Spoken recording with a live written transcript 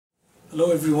Hello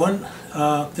everyone.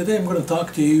 Today I'm going to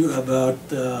talk to you about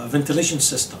ventilation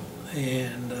system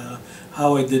and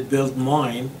how I did build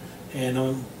mine, and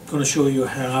I'm going to show you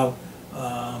how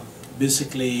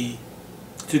basically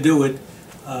to do it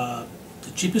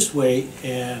the cheapest way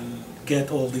and get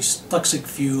all this toxic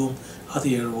fume out of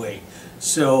your way.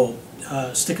 So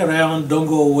stick around, don't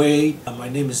go away. My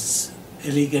name is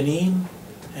Eli Ganim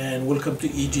and welcome to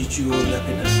EGQ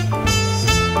Lapidan.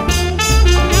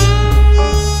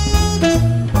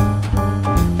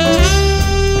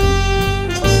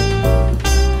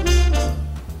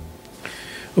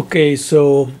 Okay,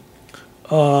 so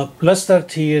let's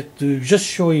start here to just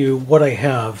show you what I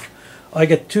have. I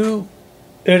got two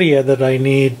areas that I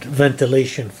need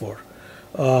ventilation for.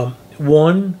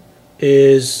 One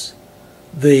is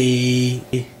the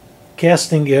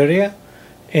casting area,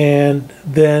 and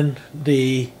then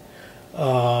the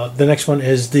next one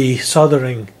is the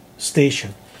soldering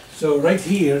station. So right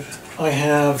here I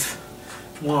have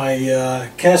my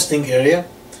casting area.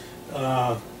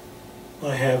 I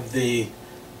have the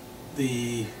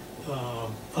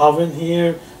oven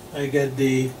here, I got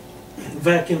the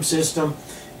vacuum system,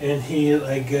 and here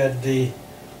I got the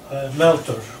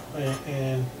melter,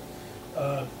 and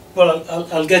well,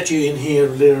 I'll get you in here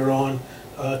later on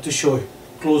to show you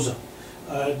close up.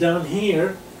 Down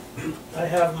here I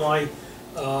have my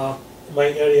my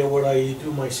area where I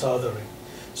do my soldering.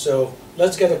 So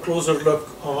let's get a closer look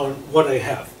on what I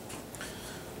have.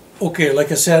 Okay,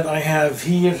 like I said, I have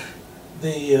here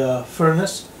the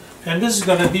furnace, and this is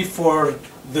going to be for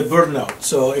the burnout.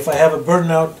 So if I have a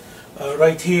burnout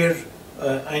right here,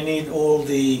 I need all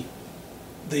the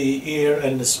air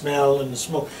and the smell and the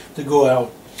smoke to go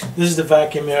out. This is the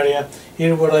vacuum area.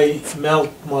 Here where I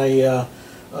melt my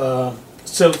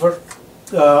silver.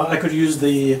 I could use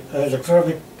the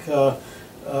electronic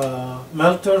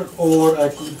melter,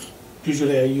 or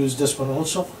usually I use this one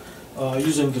also,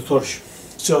 using the torch.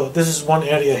 So this is one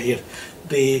area here.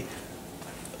 The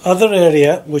other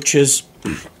area, which is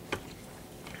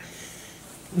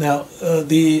now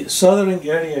the soldering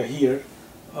area here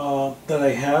that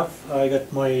I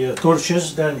got my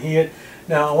torches down here.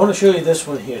 Now I want to show you this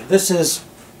one here. It's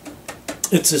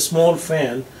a small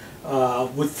fan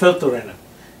with filter in it,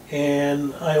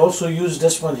 and I also use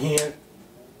this one here.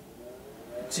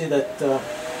 See that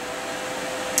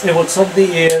it will suck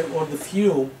the air or the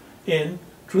fume in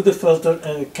through the filter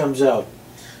and it comes out.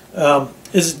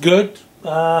 Is it good?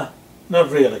 Not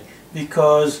really,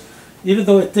 because even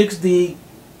though it takes the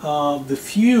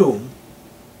fume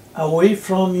away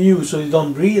from you so you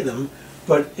don't breathe them,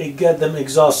 but it gets them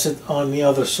exhausted on the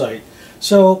other side.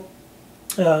 So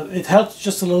it helps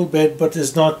just a little bit, but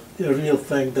it's not a real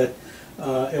thing that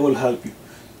it will help you.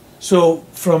 So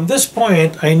from this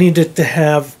point I needed to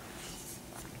have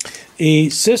a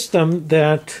system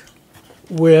that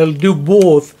will do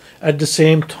both at the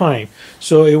same time.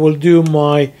 So it will do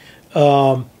my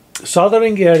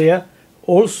soldering area,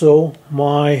 also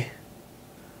my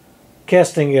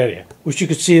casting area, which you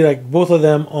could see like both of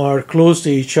them are close to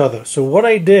each other. So what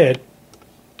I did,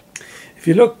 if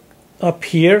you look up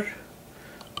here,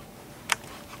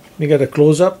 we got a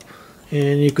close up,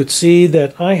 and you could see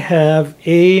that I have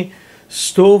a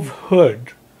stove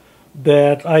hood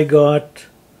that I got,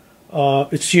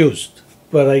 it's used,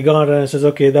 but I got it and it says,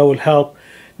 okay, that will help.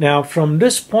 Now from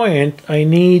this point I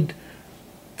need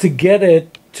to get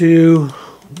it to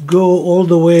go all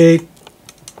the way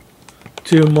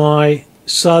to my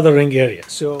soldering area.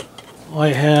 So I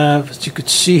have, as you could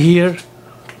see here,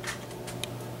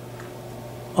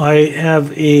 I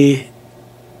have a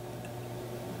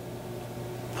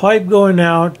pipe going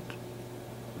out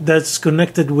that's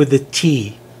connected with the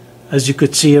T, as you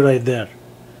could see right there.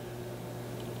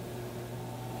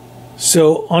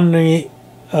 So on the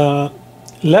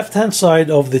left hand side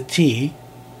of the T,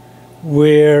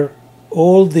 where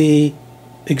all the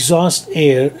exhaust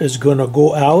air is going to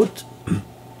go out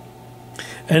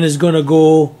and is going to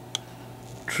go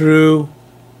through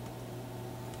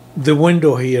the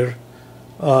window here,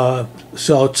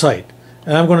 so outside.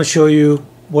 And I'm going to show you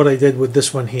what I did with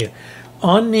this one here.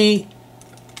 On the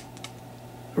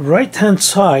right hand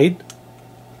side,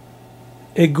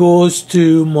 it goes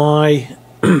to my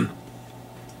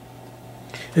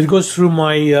it goes through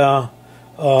my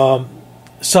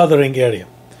soldering area.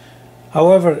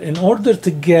 However, in order to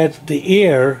get the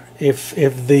air, if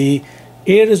the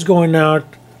air is going out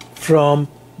from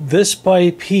this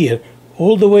pipe here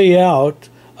all the way out,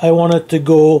 I want it to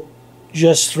go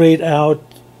just straight out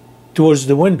towards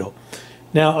the window.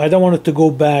 Now I don't want it to go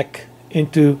back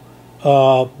into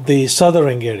the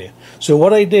soldering area. So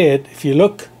what I did, if you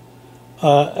look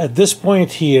at this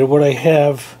point here where I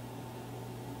have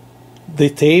the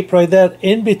tape right there,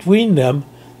 in between them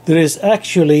there is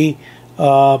actually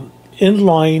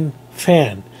inline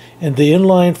fan, and the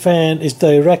inline fan is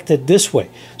directed this way.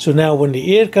 So now when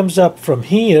the air comes up from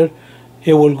here,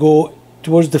 it will go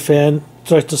towards the fan,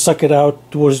 try to suck it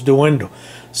out towards the window.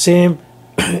 Same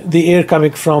the air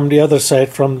coming from the other side,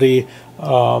 from the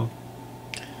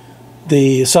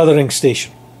soldering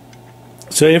station.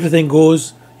 So everything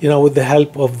goes, you know, with the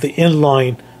help of the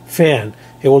inline fan,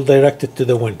 it will direct it to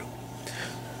the window.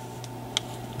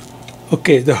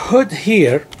 Okay, the hood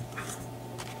here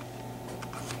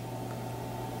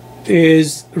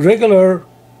is regular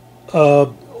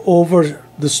over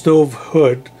the stove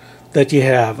hood that you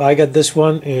have. I got this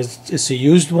one, it's a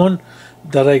used one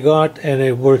that I got, and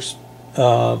it works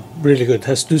really good. It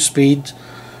has 2 speeds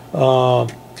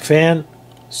fan,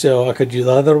 so I could use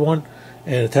the other one,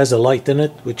 and it has a light in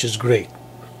it, which is great.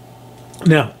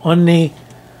 Now on the,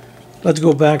 let's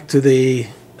go back to the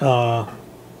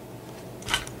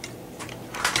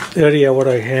area where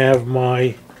I have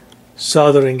my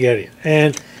soldering area,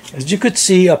 and as you could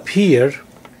see up here,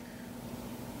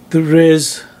 there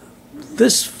is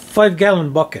this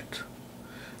 5-gallon bucket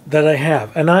that I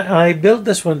have, and I built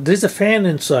this one. There's a fan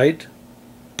inside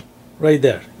right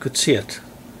there, you could see it.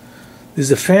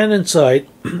 There's a fan inside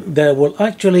that will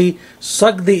actually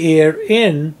suck the air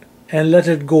in and let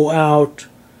it go out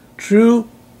through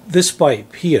this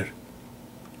pipe here.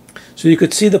 So you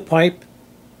could see the pipe,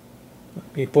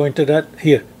 let me point it at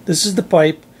here. This is the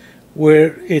pipe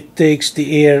where it takes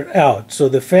the air out. So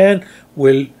the fan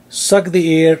will suck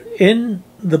the air in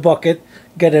the bucket,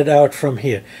 get it out from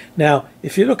here. Now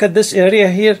if you look at this area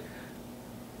here,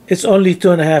 it's only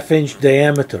 2.5-inch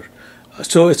diameter,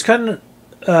 so it's kind of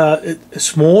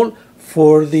small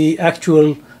for the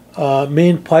actual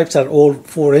main pipes are all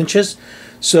 4 inches.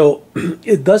 So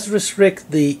it does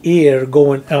restrict the air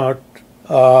going out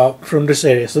from this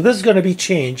area. So this is going to be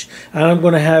changed, and I'm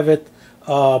going to have it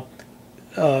a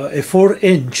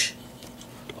 4-inch.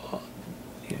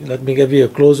 Let me give you a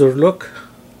closer look.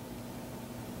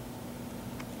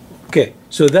 Okay,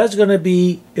 so that's going to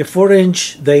be a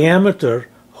 4-inch diameter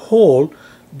hole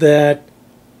that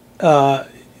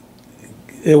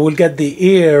it will get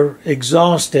the air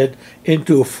exhausted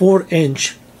into a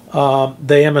 4-inch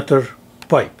diameter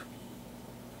pipe.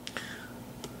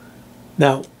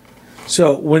 Now,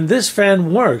 so when this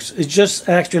fan works, it just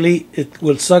actually, it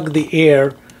will suck the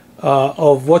air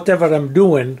of whatever I'm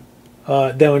doing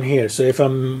down here. So if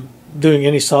I'm doing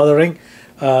any soldering,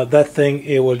 that thing,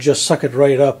 it will just suck it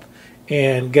right up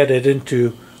and get it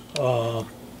into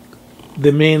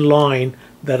the main line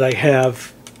that I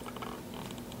have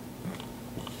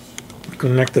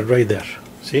connected right there.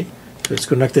 See? So it's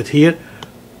connected here,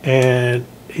 and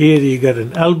here you got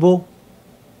an elbow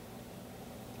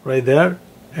right there,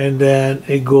 and then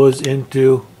it goes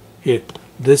into here,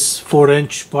 this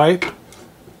 4-inch pipe,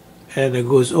 and it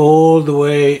goes all the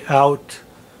way out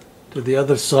to the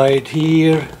other side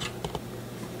here.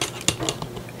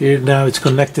 Here now it's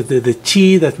connected to the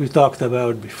T that we talked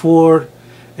about before.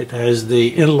 It has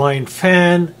the inline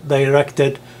fan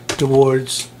directed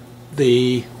towards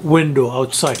the window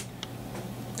outside.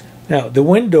 Now the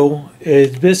window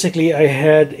is basically, I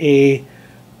had a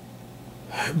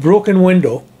broken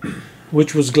window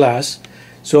which was glass,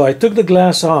 so I took the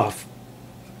glass off,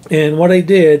 and what I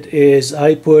did is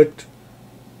I put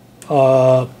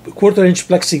a 1/4-inch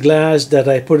plexiglass that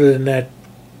I put it in that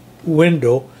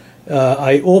window.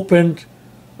 I opened,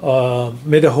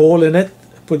 made a hole in it,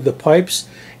 put the pipes,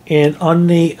 and on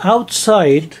the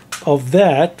outside of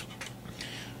that,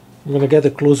 I'm going to get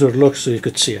a closer look so you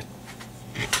could see it.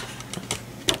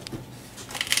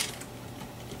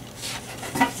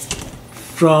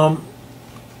 From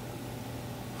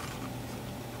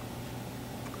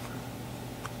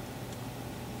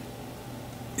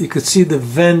you could see the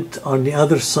vent on the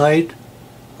other side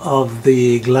of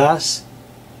the glass,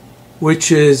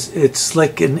 which is, it's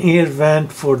like an air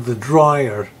vent for the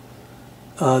dryer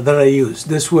that I use.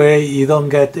 This way you don't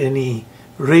get any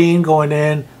rain going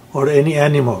in or any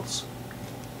animals.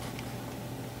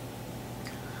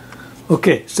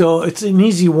 Okay, so it's an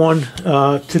easy one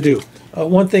to do.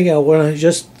 One thing I want to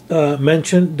just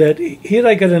mention, that here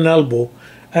I get an elbow.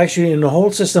 Actually, in the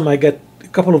whole system I get a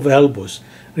couple of elbows.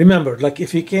 Remember, like,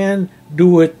 if you can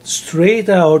do it straight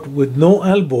out with no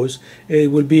elbows,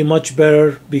 it will be much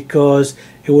better, because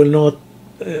it will not,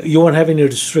 you won't have any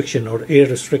restriction or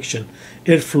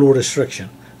airflow restriction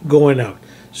going out.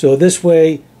 So this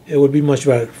way it would be much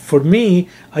better. For me,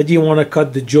 I didn't want to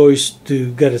cut the joist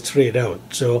to get it straight out,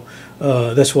 so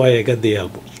that's why I got the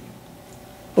elbows.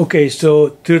 Okay, so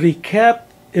to recap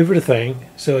everything,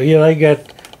 so here I got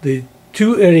the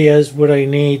two areas where I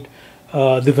need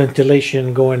the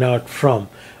ventilation going out from.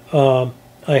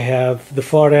 I have the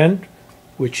far end,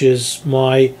 which is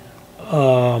my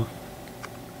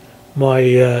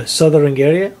soldering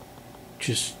area, which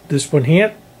is this one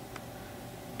here,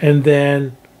 and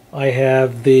then I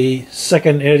have the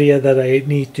second area that I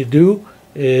need to do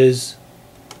is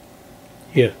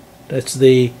here. That's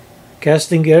the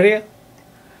casting area.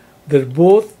 They're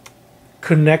both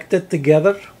connected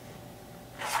together.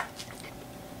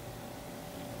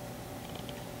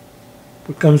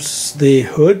 Here comes the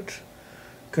hood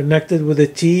connected with a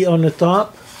T on the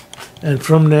top, and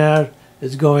from there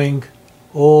it's going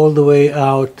all the way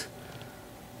out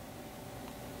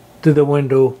to the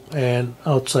window and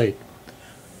outside.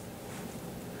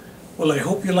 Well, I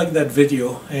hope you like that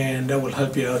video, and that will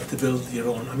help you out to build your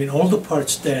own. I mean, all the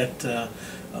parts that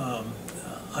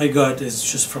I got is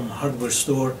just from a hardware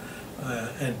store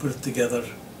and put it together,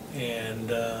 and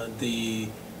the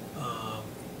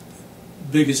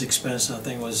biggest expense I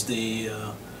think was the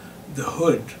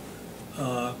hood,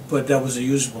 but that was a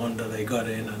used one that I got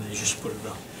in and I just put it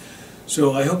on. So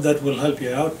I hope that will help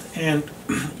you out, and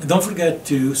don't forget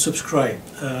to subscribe.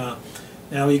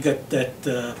 Now you got that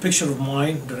picture of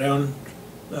mine, the round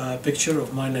picture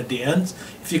of mine at the end.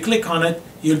 If you click on it,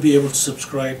 you'll be able to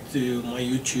subscribe to my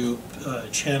YouTube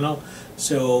channel.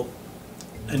 So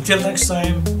until next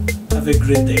time, have a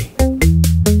great day.